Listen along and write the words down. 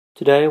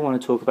Today I want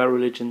to talk about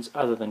religions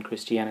other than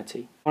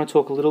Christianity. I want to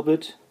talk a little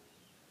bit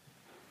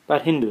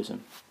about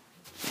Hinduism.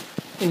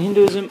 In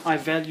Hinduism, I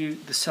value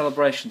the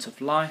celebrations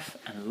of life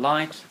and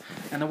light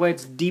and the way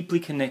it's deeply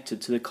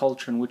connected to the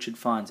culture in which it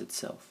finds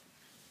itself.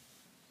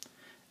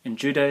 In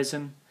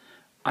Judaism,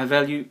 I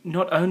value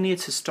not only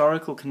its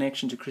historical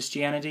connection to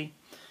Christianity,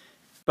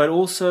 but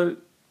also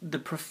the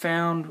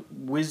profound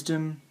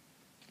wisdom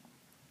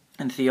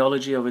and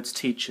theology of its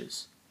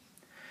teachers.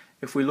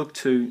 If we look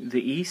to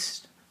the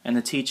East and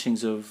the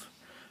teachings of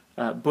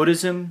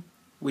Buddhism,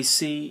 we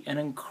see an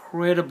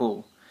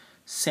incredible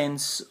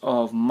sense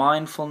of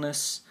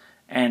mindfulness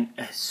and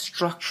a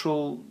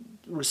structural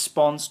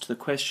response to the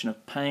question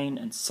of pain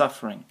and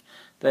suffering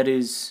that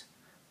is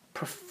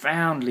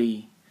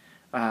profoundly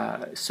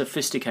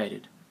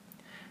sophisticated.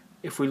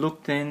 If we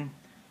look then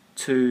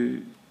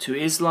to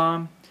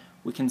Islam,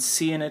 we can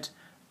see in it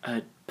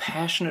a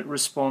passionate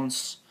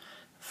response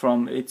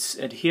from its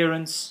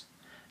adherents,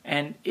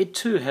 and it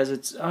too has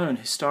its own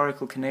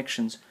historical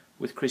connections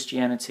with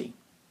Christianity.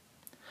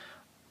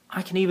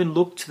 I can even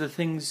look to the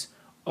things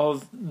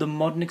of the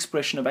modern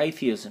expression of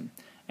atheism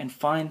and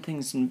find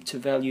things to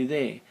value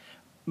there.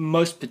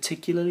 Most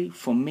particularly,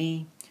 for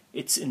me,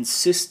 its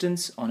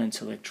insistence on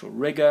intellectual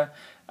rigor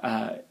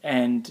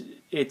and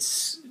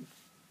its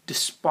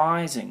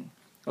despising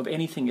of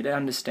anything it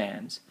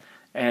understands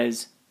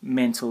as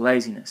mental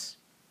laziness.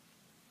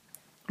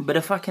 But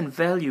if I can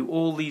value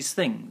all these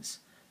things,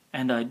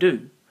 and I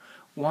do,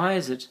 why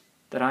is it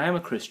that I am a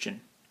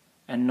Christian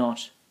and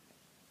not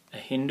a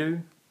Hindu?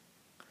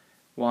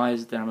 Why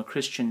is it that I'm a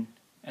Christian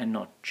and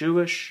not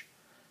Jewish,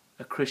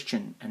 a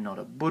Christian and not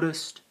a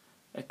Buddhist,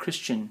 a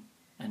Christian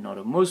and not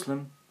a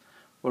Muslim,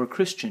 or a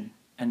Christian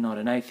and not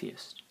an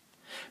atheist?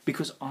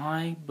 Because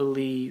I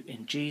believe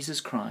in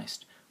Jesus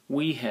Christ,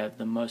 we have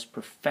the most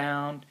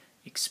profound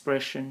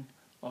expression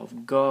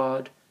of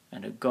God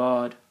and a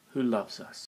God who loves us.